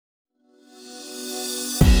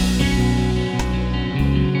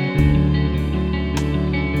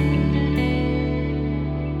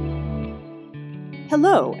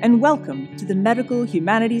Hello and welcome to the Medical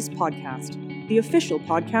Humanities Podcast, the official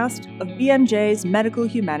podcast of BMJ's Medical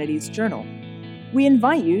Humanities Journal. We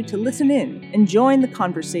invite you to listen in and join the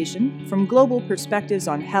conversation from global perspectives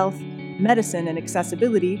on health, medicine, and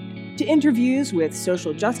accessibility to interviews with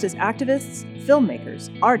social justice activists, filmmakers,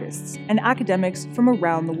 artists, and academics from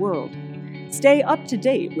around the world. Stay up to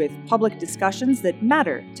date with public discussions that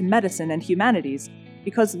matter to medicine and humanities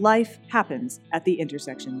because life happens at the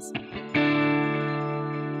intersections.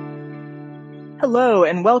 Hello,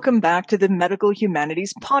 and welcome back to the Medical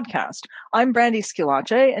Humanities Podcast. I'm Brandy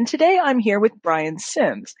Schillace, and today I'm here with Brian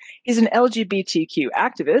Sims. He's an LGBTQ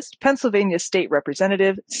activist, Pennsylvania State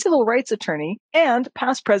Representative, civil rights attorney, and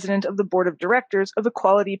past president of the Board of Directors of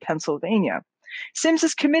Equality Pennsylvania. Sims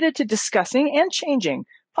is committed to discussing and changing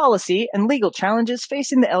policy and legal challenges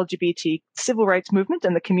facing the LGBT civil rights movement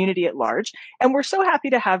and the community at large, and we're so happy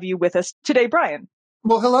to have you with us today, Brian.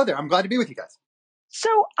 Well, hello there. I'm glad to be with you guys. So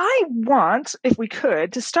I want, if we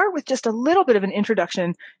could, to start with just a little bit of an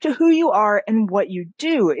introduction to who you are and what you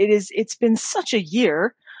do. It's been such a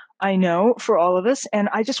year, I know, for all of us, and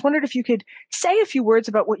I just wondered if you could say a few words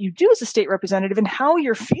about what you do as a state representative and how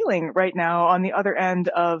you're feeling right now on the other end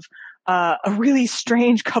of a really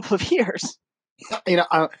strange couple of years. You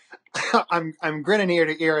know, I'm grinning ear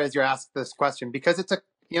to ear as you ask this question because it's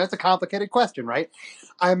a complicated question, right?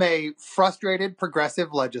 I'm a frustrated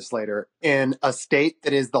progressive legislator in a state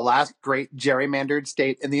that is the last great gerrymandered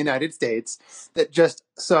state in the United States that just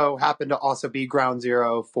so happened to also be ground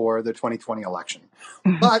zero for the 2020 election.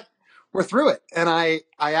 But we're through it. And I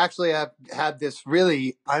actually have had this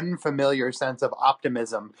really unfamiliar sense of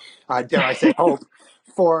optimism, dare I say hope,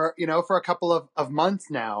 for a couple of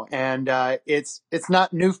months now. And it's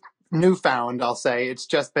not newfound, I'll say. It's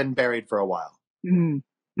just been buried for a while.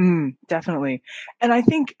 Definitely. And I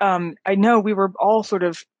think, I know we were all sort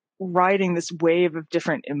of riding this wave of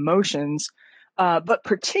different emotions, but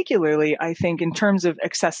particularly, I think, in terms of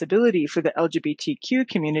accessibility for the LGBTQ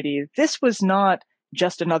community, this was not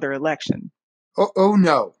just another election. Oh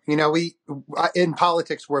no. We in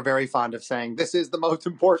politics, we're very fond of saying this is the most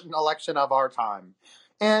important election of our time.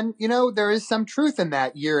 And, there is some truth in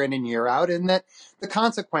that year in and year out, in that the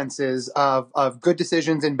consequences of good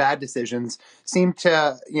decisions and bad decisions seem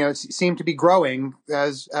to be growing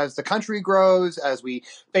as the country grows, as we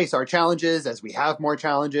face our challenges, as we have more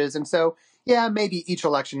challenges. And so, yeah, maybe each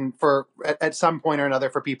election at some point or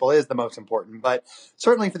another for people is the most important. But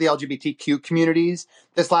certainly for the LGBTQ communities,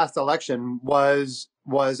 this last election was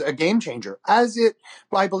a game changer,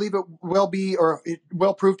 I believe it will be, or it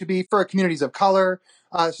will prove to be, for communities of color,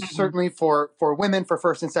 certainly for women, for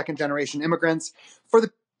first and second generation immigrants, for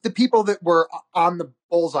the people that were on the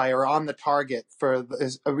bullseye or on the target for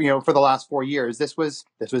the last 4 years. This was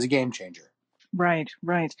a game changer. Right.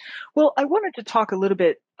 Well, I wanted to talk a little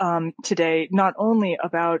bit today, not only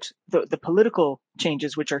about the political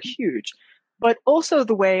changes, which are huge, but also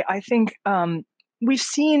the way I think we've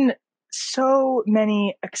seen so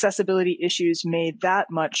many accessibility issues made that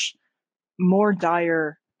much more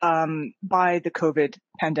dire by the COVID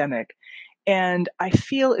pandemic. And I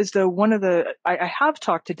feel as though I have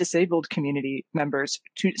talked to disabled community members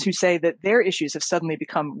who say that their issues have suddenly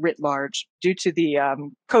become writ large due to the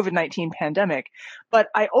COVID-19 pandemic. But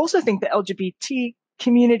I also think the LGBT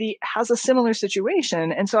community has a similar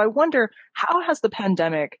situation. And so I wonder, how has the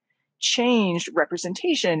pandemic changed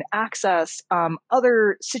representation, access,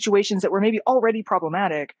 other situations that were maybe already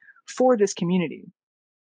problematic for this community?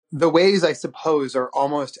 The ways, I suppose, are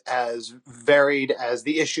almost as varied as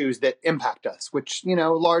the issues that impact us, which,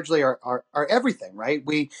 largely are everything, right?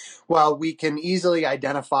 While we can easily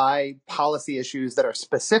identify policy issues that are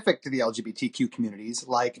specific to the LGBTQ communities,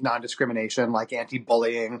 like non-discrimination, like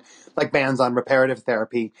anti-bullying, like bans on reparative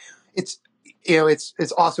therapy, it's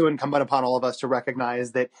also incumbent upon all of us to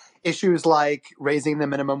recognize that issues like raising the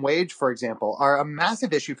minimum wage, for example, are a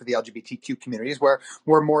massive issue for the LGBTQ communities, where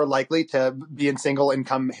we're more likely to be in single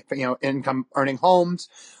income earning homes.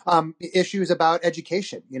 Issues about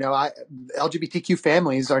education. LGBTQ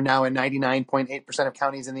families are now in 99.8% of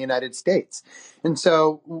counties in the United States. And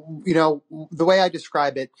so, the way I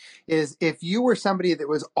describe it is, if you were somebody that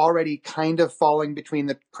was already kind of falling between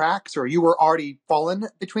the cracks, or you were already fallen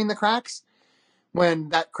between the cracks, when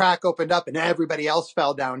that crack opened up and everybody else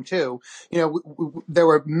fell down too, there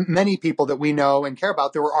were many people that we know and care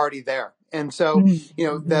about that were already there. And so,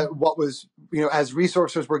 what was, as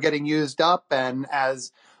resources were getting used up, and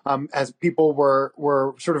as people were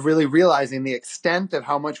sort of really realizing the extent of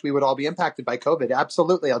how much we would all be impacted by COVID,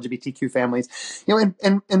 absolutely LGBTQ families,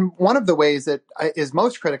 and one of the ways that is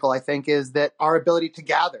most critical, I think, is that our ability to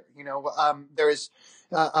gather. There is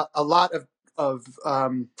a lot of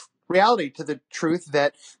reality to the truth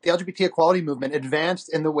that the LGBT equality movement advanced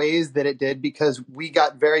in the ways that it did because we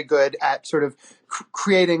got very good at sort of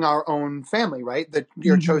creating our own family, right?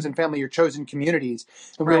 Your Hmm. chosen family, your chosen communities,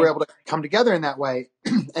 and we were Right. able to come together in that way.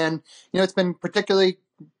 And it's been particularly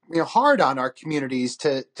hard on our communities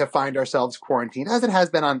to find ourselves quarantined, as it has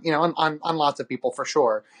been on on lots of people for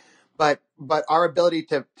sure. But our ability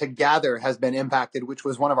to gather has been impacted, which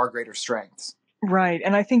was one of our greater strengths. Right.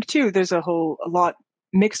 And I think too, there's a lot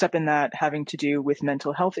mixed up in that having to do with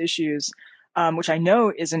mental health issues, which I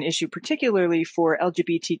know is an issue particularly for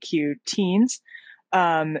LGBTQ teens,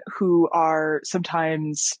 who are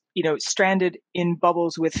sometimes, stranded in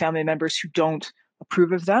bubbles with family members who don't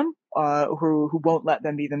approve of them, who won't let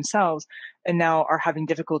them be themselves, and now are having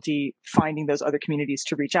difficulty finding those other communities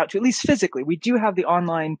to reach out to, at least physically. We do have the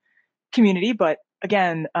online community, but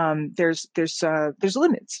again, there's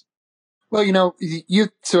limits. Well,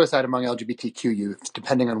 youth suicide among LGBTQ youth,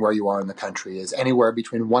 depending on where you are in the country, is anywhere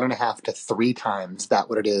between 1.5 to 3 times that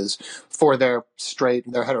what it is for their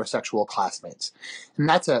heterosexual classmates, and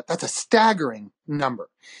that's a staggering number.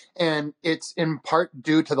 And it's in part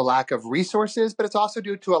due to the lack of resources, but it's also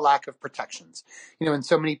due to a lack of protections. In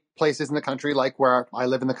so many places in the country, like where I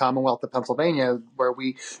live in the Commonwealth of Pennsylvania, where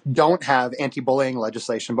we don't have anti-bullying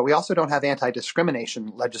legislation, but we also don't have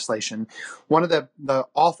anti-discrimination legislation. One of the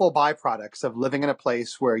awful byproducts of living in a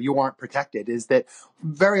place where you aren't protected is that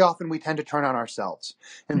very often we tend to turn on ourselves.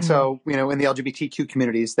 And Mm. so, in the LGBTQ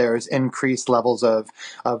communities, there's increased levels of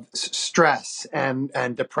stress and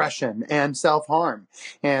depression and self-harm.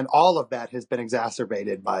 And all of that has been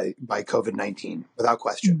exacerbated by COVID-19, without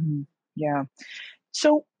question. Mhm. Yeah.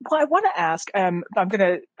 So, well, I want to ask. I'm going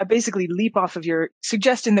to basically leap off of your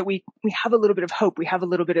suggestion that we have a little bit of hope, we have a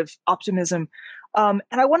little bit of optimism, and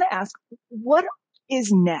I want to ask, what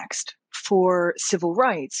is next for civil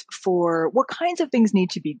rights? For what kinds of things need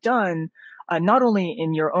to be done, not only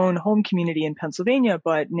in your own home community in Pennsylvania,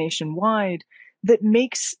 but nationwide, that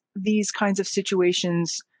makes these kinds of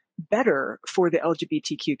situations better for the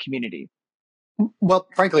LGBTQ community? Well,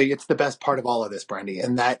 frankly, it's the best part of all of this, Brandy,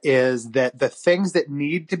 and that is that the things that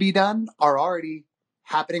need to be done are already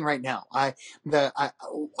happening right now. I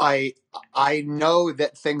I know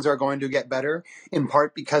that things are going to get better in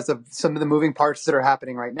part because of some of the moving parts that are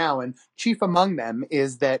happening right now, and chief among them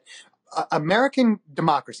is that American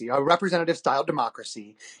democracy, a representative style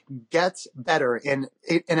democracy, gets better in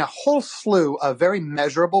a whole slew of very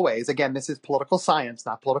measurable ways. Again, this is political science,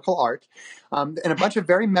 not political art. In a bunch of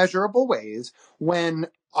very measurable ways when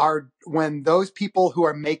those people who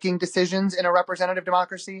are making decisions in a representative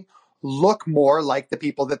democracy look more like the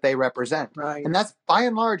people that they represent. Right. And that's by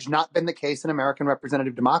and large not been the case in American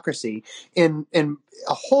representative democracy in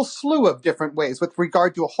a whole slew of different ways with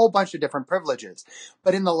regard to a whole bunch of different privileges.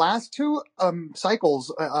 But in the last two election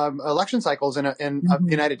cycles in the Hmm.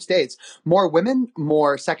 United States, more women,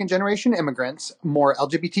 more second generation immigrants, more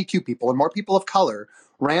LGBTQ people, and more people of color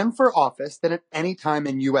ran for office than at any time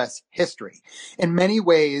in U.S. history. In many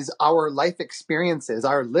ways, our life experiences,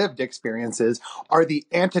 our lived experiences, are the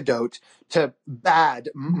antidote to bad,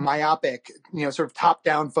 myopic, sort of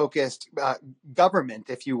top-down focused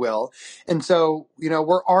government, if you will. And so,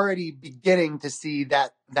 we're already beginning to see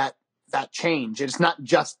that change. It's not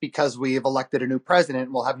just because we've elected a new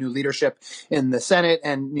president. We'll have new leadership in the Senate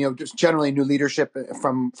and, just generally new leadership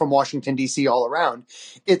from Washington, D.C. all around.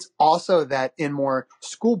 It's also that in more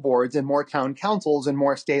school boards and more town councils and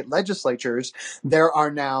more state legislatures, there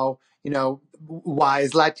are now,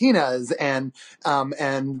 wise Latinas and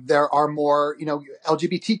there are more,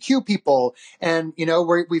 LGBTQ people. And,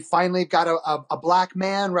 we finally got a black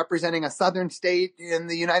man representing a southern state in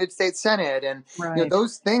the United States Senate. And, Right.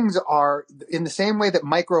 those things are in the same way that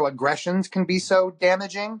microaggressions can be so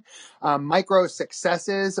damaging. Micro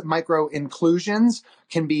successes, micro inclusions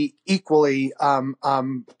can be equally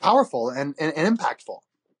powerful and impactful.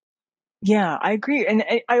 Yeah, I agree. And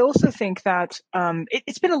I also think that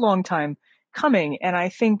it's been a long time coming. And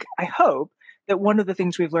I hope that one of the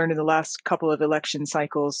things we've learned in the last couple of election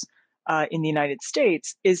cycles in the United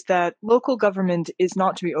States is that local government is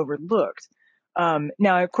not to be overlooked.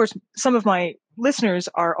 Now, of course, some of my listeners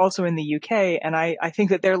are also in the UK, and I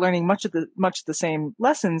think that they're learning much the same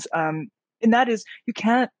lessons. And that is, you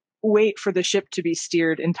can't wait for the ship to be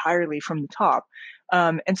steered entirely from the top.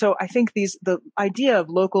 And so I think the idea of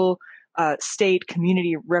local state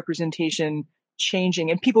community representation changing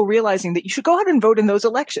and people realizing that you should go out and vote in those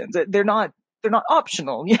elections. They're not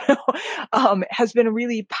optional, has been a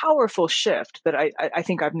really powerful shift that I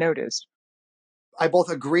think I've noticed. I both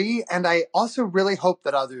agree, and I also really hope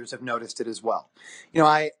that others have noticed it as well.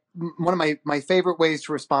 one of my favorite ways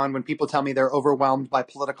to respond when people tell me they're overwhelmed by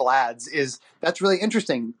political ads is that's really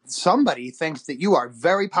interesting. Somebody thinks that you are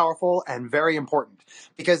very powerful and very important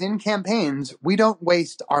because in campaigns, we don't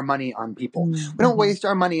waste our money on people. We don't Mm-hmm. waste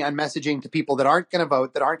our money on messaging to people that aren't going to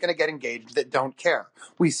vote, that aren't going to get engaged, that don't care.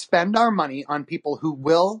 We spend our money on people who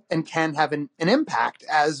will and can have an impact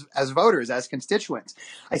as voters, as constituents.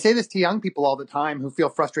 I say this to young people all the time who feel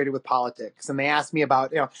frustrated with politics, and they ask me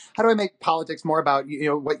about, how do I make politics more about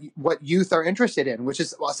what youth are interested in, which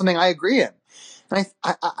is something I agree in. And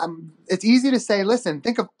it's easy to say, listen,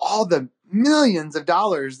 think of all the millions of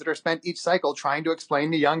dollars that are spent each cycle trying to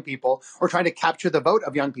explain to young people or trying to capture the vote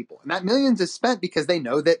of young people. And that millions is spent because they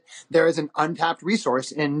know that there is an untapped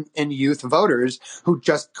resource in youth voters who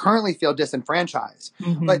just currently feel disenfranchised.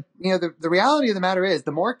 Mm-hmm. But, the reality of the matter is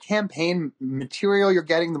the more campaign material you're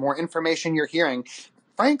getting, the more information you're hearing,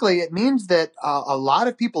 frankly, it means that a lot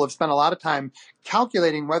of people have spent a lot of time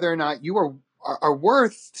calculating whether or not you are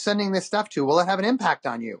worth sending this stuff to. Will it have an impact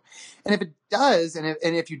on you? And if it does, and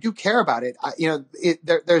if you do care about it,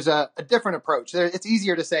 there's a different approach. It's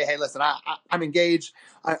easier to say, hey, listen, I'm engaged.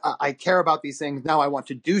 I care about these things. Now I want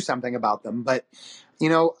to do something about them. But,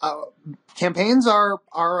 campaigns are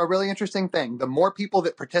a really interesting thing. The more people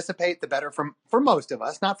that participate, the better for most of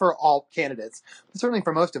us, not for all candidates, but certainly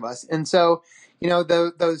for most of us. And so,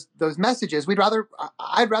 those messages,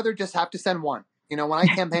 I'd rather just have to send one. When I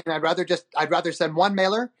campaign, I'd rather send one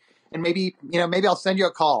mailer and maybe I'll send you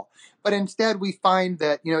a call. But instead we find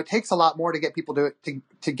that, it takes a lot more to get people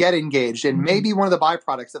to get engaged. And Mm-hmm. maybe one of the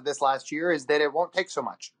byproducts of this last year is that it won't take so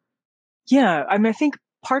much. Yeah, I mean, I think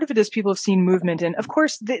part of it is people have seen movement, and of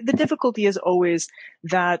course, the difficulty is always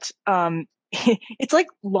that it's like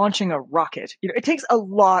launching a rocket. It takes a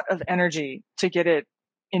lot of energy to get it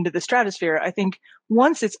into the stratosphere. I think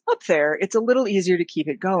once it's up there, it's a little easier to keep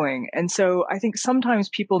it going. And so I think sometimes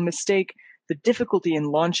people mistake the difficulty in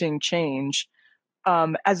launching change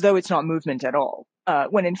as though it's not movement at all,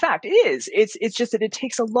 when in fact it is. It's just that it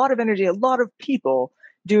takes a lot of energy, a lot of people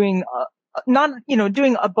doing not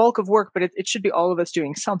doing a bulk of work, but it should be all of us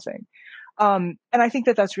doing something. And I think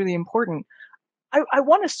that that's really important. I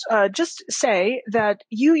want to just say that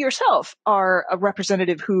you yourself are a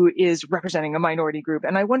representative who is representing a minority group.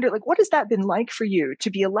 And I wonder, what has that been like for you to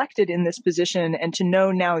be elected in this position and to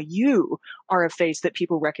know now you are a face that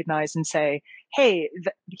people recognize and say, hey,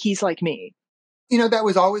 he's like me? That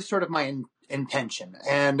was always sort of my intention.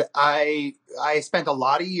 And I spent a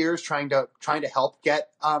lot of years trying to help get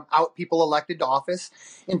out people elected to office,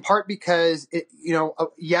 in part because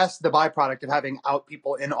yes, the byproduct of having out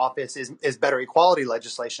people in office is better equality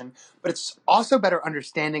legislation, but it's also better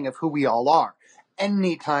understanding of who we all are.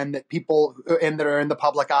 Anytime that people that are in the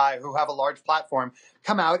public eye who have a large platform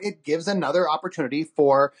come out, it gives another opportunity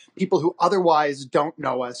for people who otherwise don't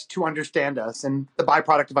know us to understand us. And the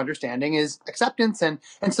byproduct of understanding is acceptance and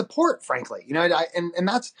support, frankly. And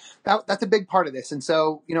that's a big part of this. And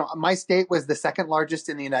so, my state was the second largest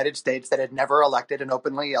in the United States that had never elected an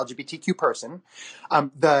openly LGBTQ person.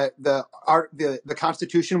 The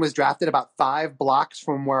Constitution was drafted about 5 blocks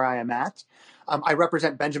from where I am at. I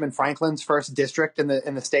represent Benjamin Franklin's first district in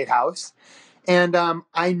the state house, and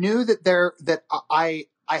I knew that I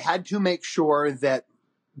had to make sure that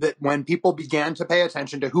when people began to pay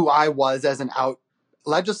attention to who I was as an out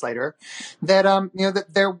legislator, that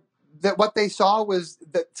that what they saw was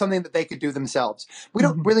that something that they could do themselves. We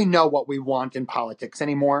don't Mm-hmm. really know what we want in politics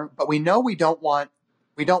anymore, but we know we don't want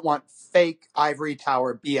fake ivory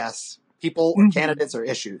tower BS people or Mm-hmm. candidates or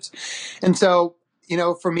issues. And so,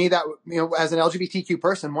 for me, that, as an LGBTQ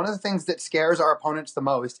person, one of the things that scares our opponents the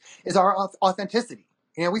most is our authenticity.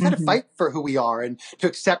 We've had to Mm-hmm. fight for who we are and to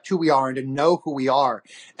accept who we are and to know who we are.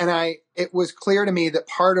 And it was clear to me that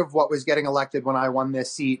part of what was getting elected when I won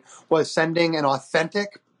this seat was sending an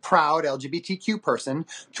authentic, proud LGBTQ person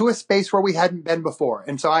to a space where we hadn't been before.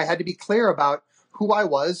 And so I had to be clear about who I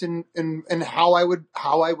was and how I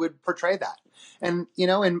would portray that. And,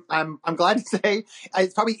 and I'm glad to say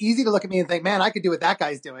it's probably easy to look at me and think, man, I could do what that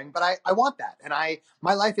guy's doing, but I want that. And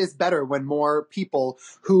my life is better when more people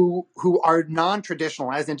who are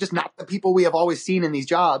non-traditional, as in just not the people we have always seen in these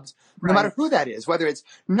jobs, no Right. matter who that is, whether it's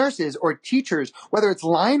nurses or teachers, whether it's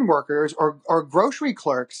line workers or grocery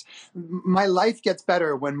clerks, my life gets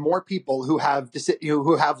better when more people who have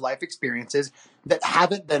life experiences that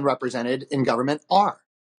haven't been represented in government are.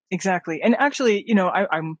 Exactly. And actually,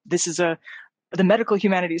 this is the Medical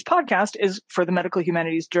Humanities podcast is for the Medical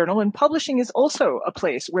Humanities Journal, and publishing is also a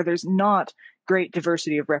place where there's not great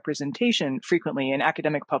diversity of representation frequently in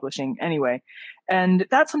academic publishing anyway. And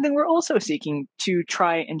that's something we're also seeking to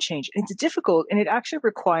try and change. It's difficult, and it actually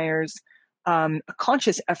requires a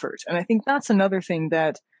conscious effort. And I think that's another thing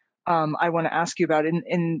that I want to ask you about,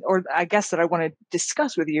 or I guess that I want to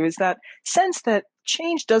discuss with you, is that sense that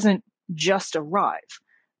change doesn't just arrive.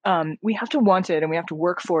 We have to want it, and we have to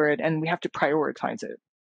work for it, and we have to prioritize it.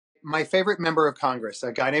 My favorite member of Congress,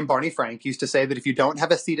 a guy named Barney Frank, used to say that if you don't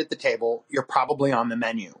have a seat at the table, you're probably on the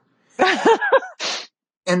menu.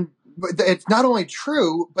 And it's not only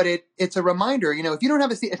true, but it's a reminder, if you don't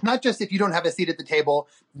have a seat, it's not just if you don't have a seat at the table,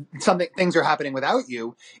 things are happening without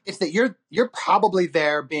you. It's that you're probably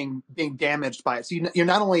there being damaged by it. So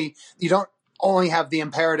you don't only have the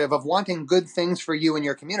imperative of wanting good things for you and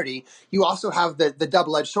your community, you also have the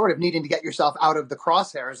double-edged sword of needing to get yourself out of the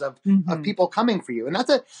crosshairs of people coming for you. And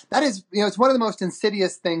that is, it's one of the most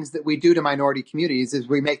insidious things that we do to minority communities is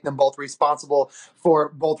we make them both responsible for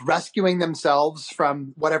both rescuing themselves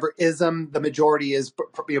from whatever ism the majority is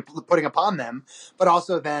putting upon them, but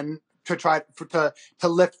also then to try to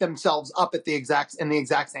lift themselves up in the exact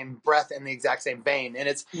same breath, in the exact same vein. And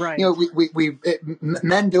it's, right.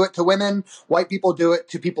 Men do it to women, white people do it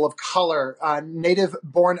to people of color, native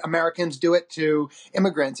born Americans do it to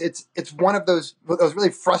immigrants. It's one of those really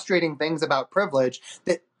frustrating things about privilege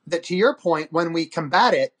that to your point, when we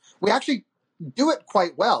combat it, we actually do it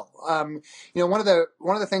quite well. One of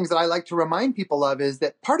the things that I like to remind people of is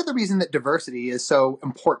that part of the reason that diversity is so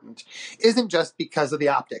important isn't just because of the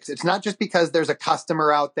optics. It's not just because there's a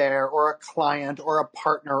customer out there or a client or a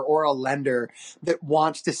partner or a lender that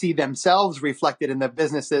wants to see themselves reflected in the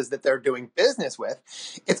businesses that they're doing business with.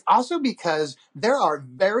 It's also because there are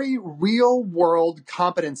very real world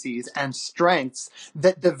competencies and strengths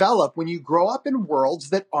that develop when you grow up in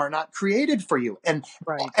worlds that are not created for you. And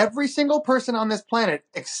every single person on this planet,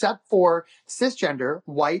 except for cisgender,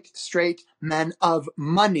 white, straight men of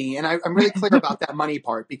money. And I'm really clear about that money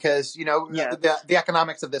part because, the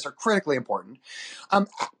economics of this are critically important.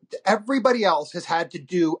 Everybody else has had to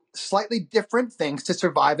do slightly different things to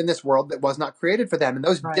survive in this world that was not created for them. And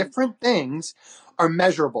those different things are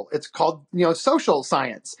measurable. It's called, social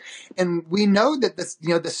science. And we know that this,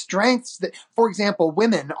 the strengths that, for example,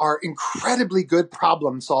 women are incredibly good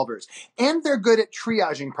problem solvers and they're good at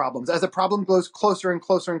triaging problems as a problem goes closer and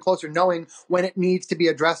closer and closer, knowing when it needs to be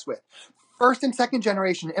addressed with. First and second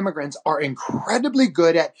generation immigrants are incredibly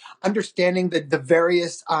good at understanding the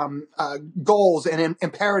various goals and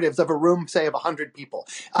imperatives of a room, say, of 100 people.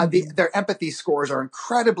 Their empathy scores are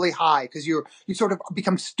incredibly high because you sort of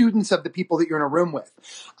become students of the people that you're in a room with.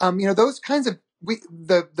 Those kinds of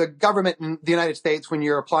the government in the United States, when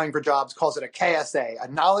you're applying for jobs, calls it a KSA,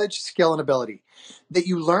 a knowledge, skill, and ability. That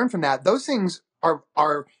you learn from that. Those things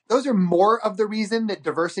those are more of the reason that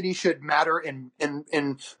diversity should matter in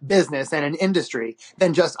business and in industry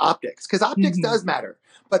than just optics, because optics does matter.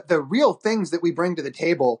 But the real things that we bring to the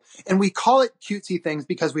table, and we call it cutesy things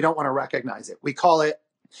because we don't want to recognize it. We call it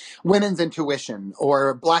women's intuition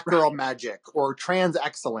or black girl magic or trans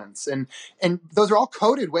excellence. And those are all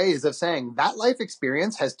coded ways of saying that life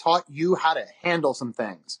experience has taught you how to handle some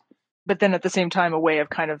things. But then at the same time, a way of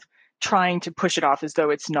kind of trying to push it off as though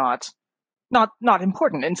it's not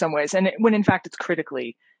important in some ways, and when in fact it's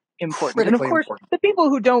critically important. And of course, the people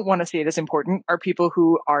who don't want to see it as important are people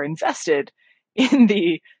who are invested in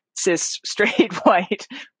the cis, straight, white,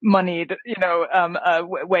 moneyed,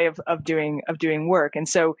 way of doing work. And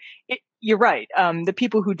so you're right. The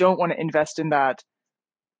people who don't want to invest in that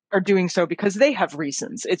are doing so because they have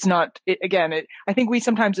reasons. It's not, I think we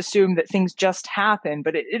sometimes assume that things just happen,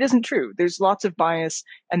 but it isn't true. There's lots of bias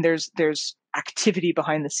and there's activity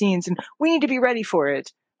behind the scenes, and we need to be ready for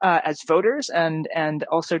it as voters and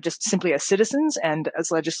also just simply as citizens and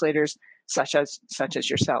as legislators such as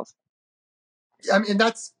yourself. I mean,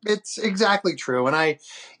 it's exactly true. And I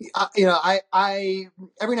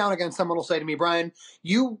every now and again, someone will say to me, Brian,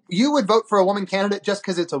 you would vote for a woman candidate just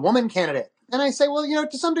because it's a woman candidate. And I say, well,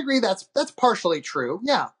 to some degree, that's partially true.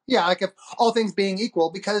 Yeah. Like if all things being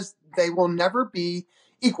equal, because they will never be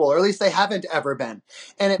equal, or at least they haven't ever been.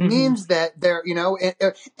 And it means that they're,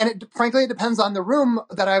 frankly, it depends on the room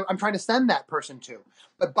that I'm trying to send that person to.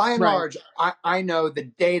 But by and large, I know the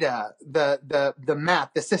data, the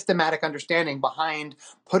math, the systematic understanding behind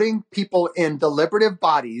putting people in deliberative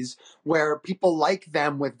bodies where people like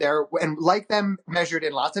them and like them measured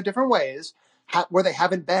in lots of different ways, where they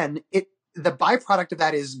haven't been, the byproduct of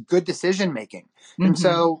that is good decision making. And Mm-hmm.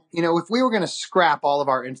 so, if we were going to scrap all of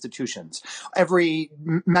our institutions, every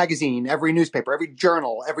magazine, every newspaper, every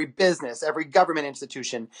journal, every business, every government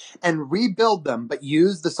institution, and rebuild them, but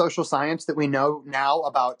use the social science that we know now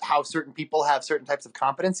about how certain people have certain types of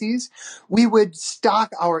competencies, we would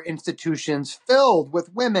stock our institutions filled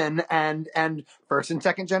with women and first and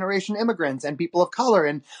second generation immigrants and people of color.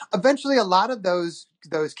 And eventually a lot of those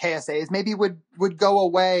KSAs maybe would go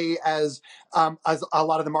away as a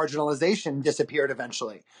lot of the marginalization disappeared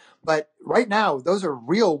eventually. But right now, those are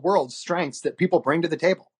real world strengths that people bring to the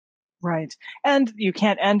table. Right. And you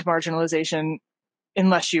can't end marginalization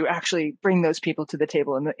unless you actually bring those people to the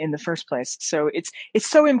table in the first place. So it's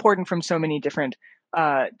so important from so many different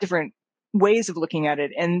ways of looking at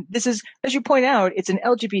it. And this is, as you point out, it's an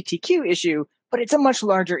LGBTQ issue, but it's a much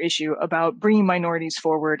larger issue about bringing minorities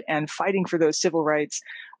forward and fighting for those civil rights,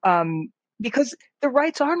 because the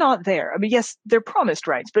rights are not there. I mean, yes, they're promised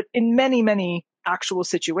rights, but in many, many actual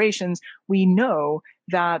situations, we know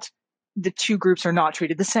that the two groups are not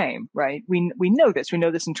treated the same, right? We know this. We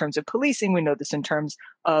know this in terms of policing. We know this in terms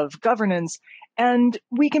of governance, and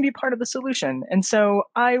we can be part of the solution. And so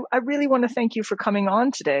I really want to thank you for coming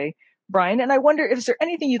on today, Brian. And I wonder if there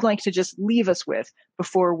anything you'd like to just leave us with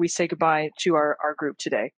before we say goodbye to our group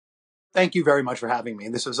today. Thank you very much for having me.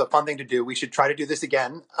 This was a fun thing to do. We should try to do this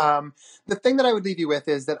again. The thing that I would leave you with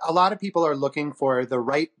is that a lot of people are looking for the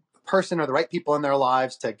right person or the right people in their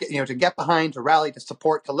lives to get behind, to rally, to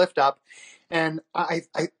support, to lift up. And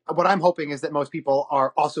what I'm hoping is that most people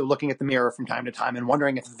are also looking at the mirror from time to time and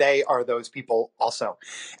wondering if they are those people also.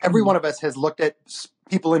 Every one of us has looked at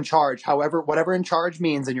people in charge, whatever in charge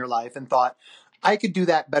means in your life, and thought, I could do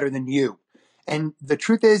that better than you. And the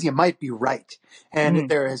truth is, you might be right. And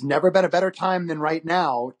there has never been a better time than right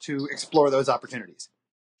now to explore those opportunities.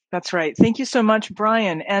 That's right. Thank you so much,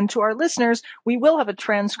 Brian. And to our listeners, we will have a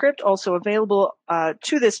transcript also available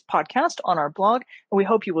to this podcast on our blog, and we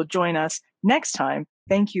hope you will join us next time.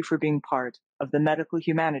 Thank you for being part of the Medical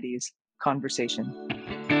Humanities conversation.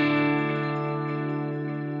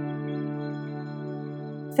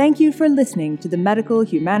 Thank you for listening to the Medical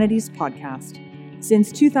Humanities podcast.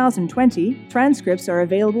 Since 2020, transcripts are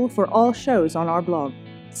available for all shows on our blog.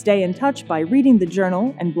 Stay in touch by reading the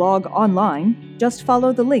journal and blog online. Just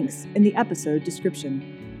follow the links in the episode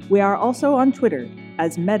description. We are also on Twitter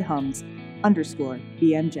as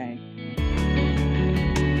medhums_BMJ.